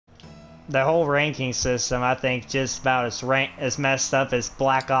The whole ranking system, I think, just about as messed up as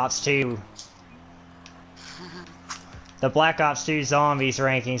Black Ops 2. The Black Ops 2 Zombies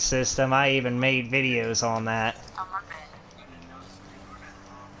ranking system, I even made videos on that. Oh, my bad.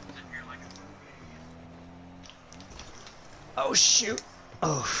 Oh, shoot.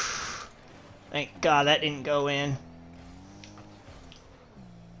 Oh. Thank God that didn't go in.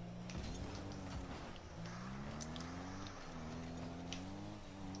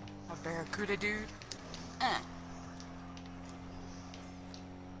 A barracuda, dude.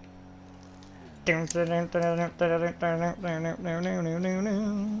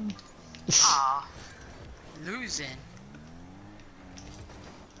 Aw. Losing.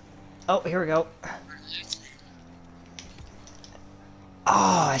 Oh, here we go.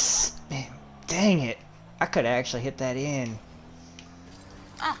 Oh, dang it. I could have actually hit that in.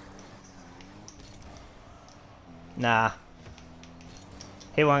 Nah.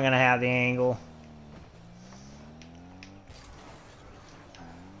 He wasn't gonna have the angle.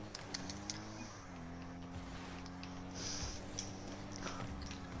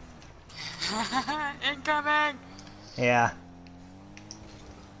 Incoming! Yeah.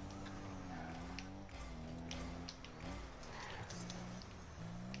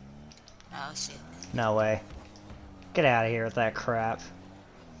 Oh, shit. No way. Get out of here with that crap.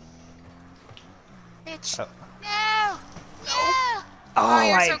 Bitch. Oh. No! No! Oh,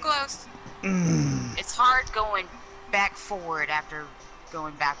 You're so close. Mm. It's hard going back forward after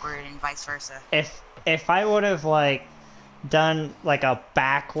going backward and vice versa. If I would have like done like a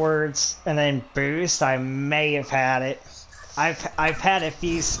backwards and then boost, I may have had it. I've had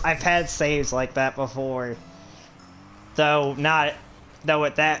saves like that before. Though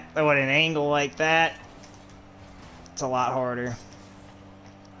with an angle like that, it's a lot harder.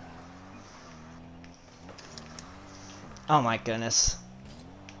 Oh my goodness.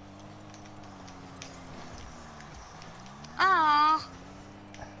 Aww.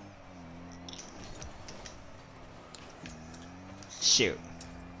 Shoot.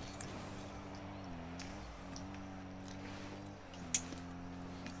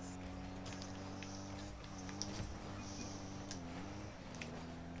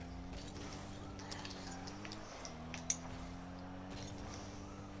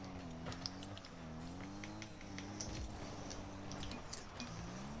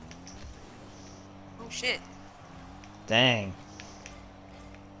 Oh shit. Dang.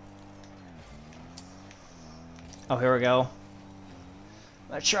 Oh, here we go.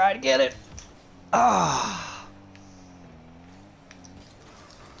 Let's try to get it. Ah.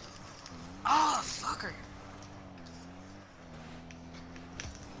 Oh, fucker.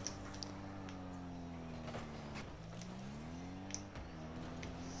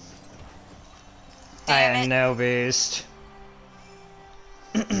 I have no boost.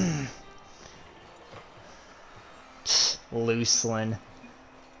 Looseland.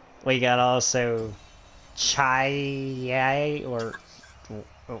 We got also Chai or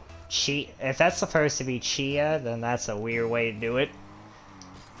Chia. If that's supposed to be Chia, then that's a weird way to do it.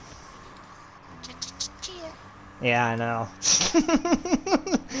 Chia. Yeah, I know.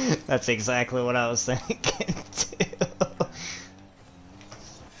 That's exactly what I was thinking too.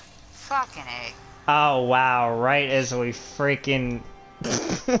 Fucking A. Oh wow! Right as we freaking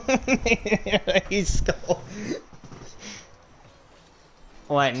he's skull.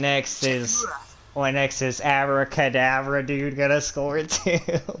 What next is Abracadabra dude gonna score too?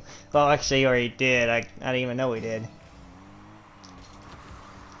 Well, actually, he already did. I didn't even know he did.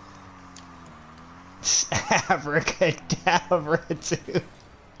 Abracadabra dude.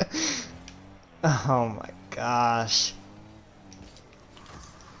 Oh my gosh.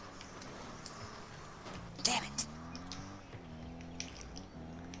 Damn it.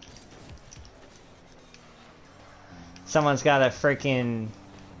 Someone's got a freaking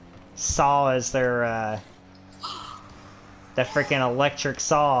saw as their the freaking electric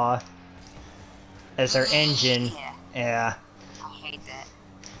saw as their engine. Yeah. I hate that.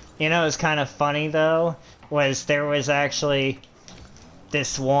 You know, it's kind of funny though, was there was actually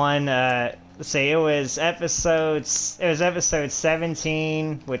this one, say it was episode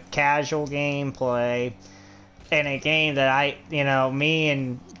 17 with casual gameplay, and a game that me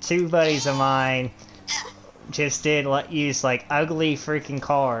and two buddies of mine just did use like ugly freaking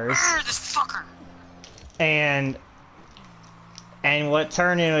cars. This fucker. And what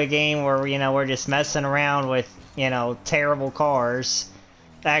turned into a game where, we're just messing around with, terrible cars,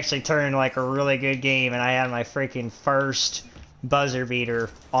 actually turned into like a really good game, and I had my freaking first buzzer beater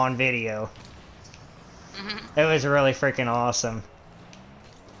on video. It was really freaking awesome.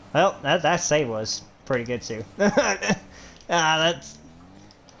 Well, that save was pretty good too.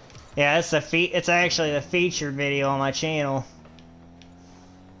 Yeah, it's actually the featured video on my channel.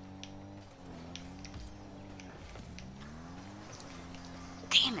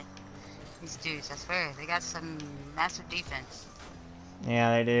 Damn it. These dudes, I swear, they got some massive defense.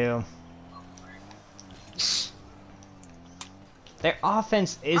 Yeah, they do. Their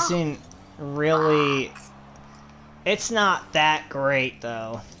offense isn't really... It's not that great,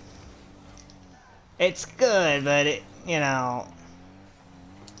 though. It's good, but it, you know...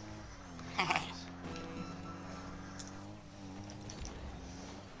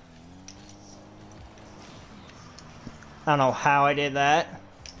 I don't know how I did that.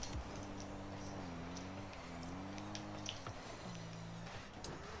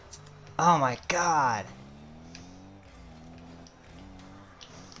 Oh my god.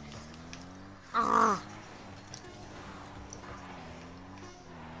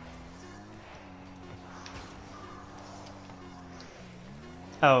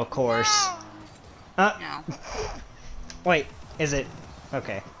 Oh, of course. No. Wait, is it?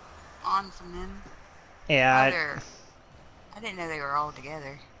 Okay. On from them. Yeah. I didn't know they were all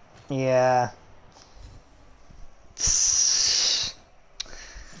together. Yeah.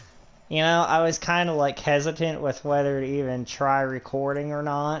 You know, I was kind of like hesitant with whether to even try recording or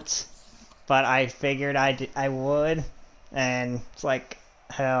not, but I figured I would, and it's like,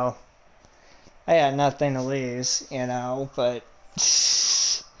 hell, I had nothing to lose, you know, but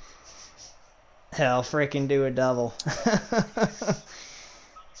hell, freaking do a double.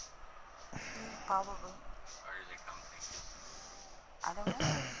 Probably. I don't know. I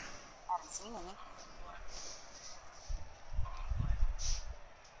haven't seen any.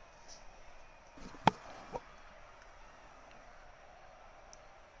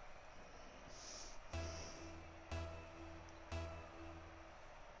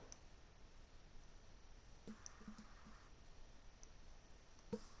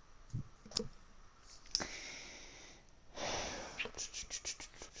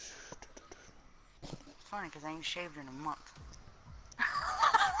 It's funny because I ain't shaved in a month.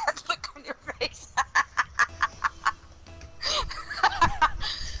 Look on your face.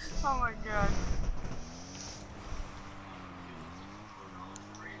 Oh my god.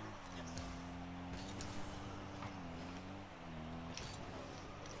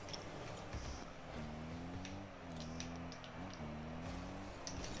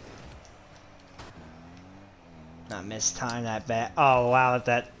 Not mistime that bat. Oh wow,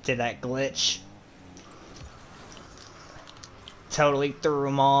 that did that glitch. Totally threw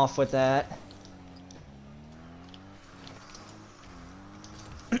him off with that.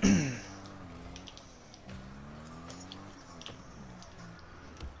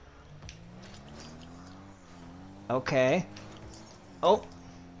 Okay. Oh,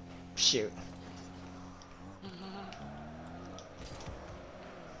 shoot.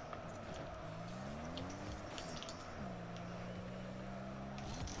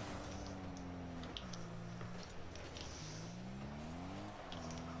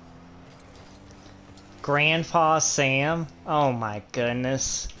 Grandpa Sam? Oh my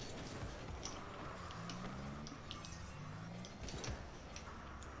goodness.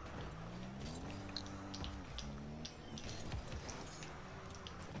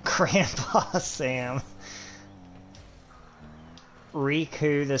 Grandpa Sam.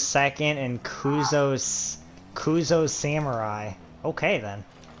 Riku the Second and Kuzo Samurai. Okay then.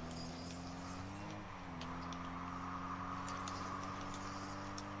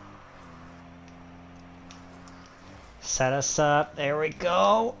 Set us up. There we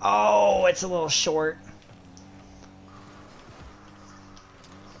go. Oh, it's a little short.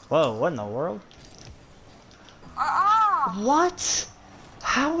 Whoa, what in the world? What?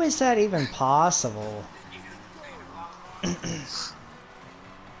 How is that even possible?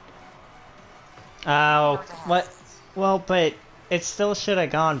 Oh, what? Well, but it still should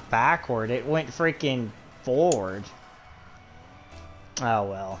have gone backward. It went freaking forward. Oh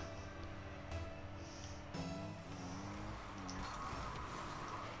well.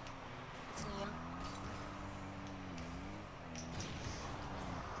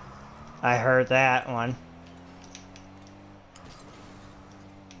 I heard that one.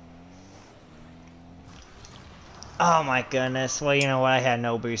 Oh my goodness. Well, you know what? I had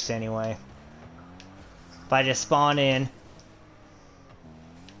no boost anyway. If I just spawn in.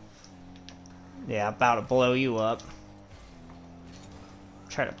 Yeah, about to blow you up.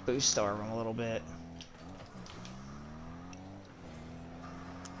 Try to boost starve him a little bit.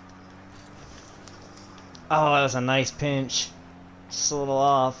 Oh, that was a nice pinch. Just a little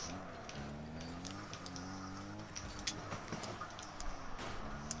off.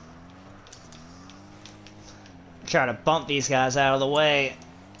 Try to bump these guys out of the way.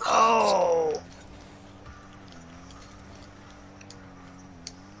 Oh!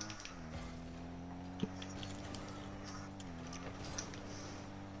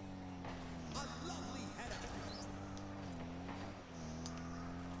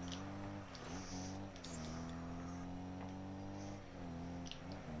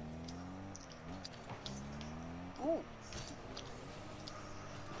 Ooh.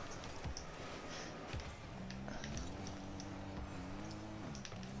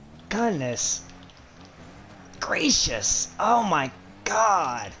 Goodness gracious! Oh my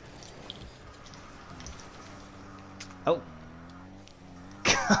god! Oh.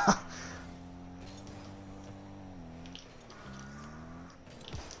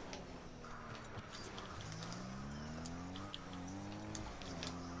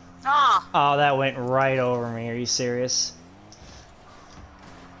 Ah. Oh, that went right over me. Are you serious?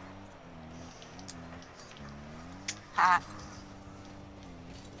 Ha.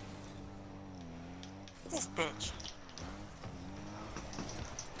 This bitch.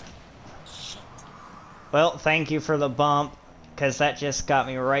 Shit. Well, thank you for the bump, because that just got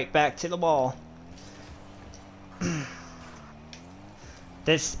me right back to the ball.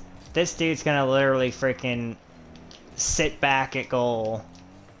 This dude's gonna literally freaking sit back at goal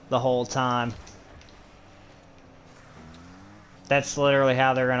the whole time. That's literally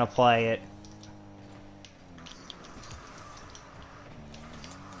how they're gonna play it.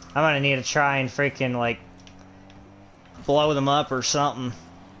 I'm gonna need to try and freaking, like, blow them up or something.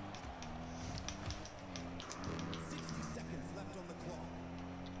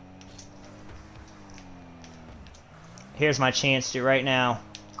 Here's my chance to right now.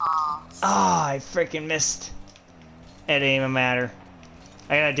 Ah, I freaking missed. It didn't even matter.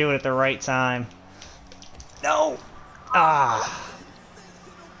 I gotta do it at the right time. No! Ah.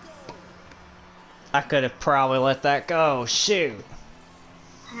 I could have probably let that go. Shoot.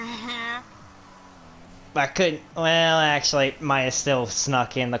 I couldn't. Well, actually, it might have still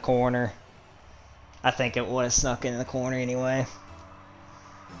snuck in the corner. I think it would have snuck in the corner anyway.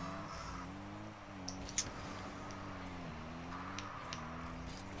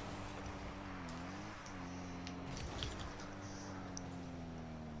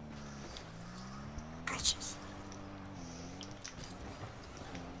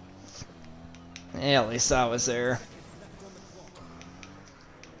 Yeah, at least I was there.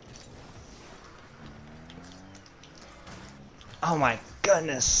 Oh my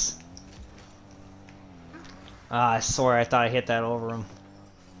goodness. Ah, I swear I thought I hit that over him.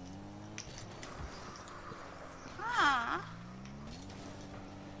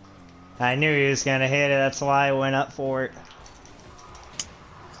 I knew he was gonna hit it, that's why I went up for it.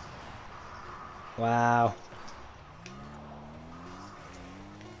 Wow.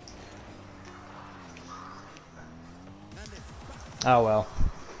 Oh well.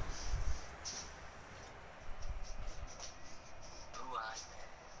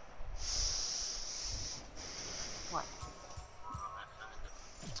 What?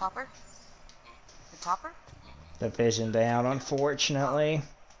 Topper? The topper? The vision down, unfortunately.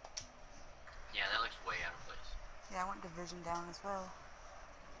 Yeah, that looks way out of place. Yeah, I went division down as well.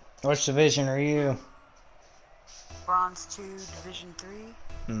 Which division are you? Bronze 2, Division 3.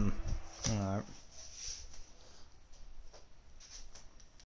 Hmm. Alright.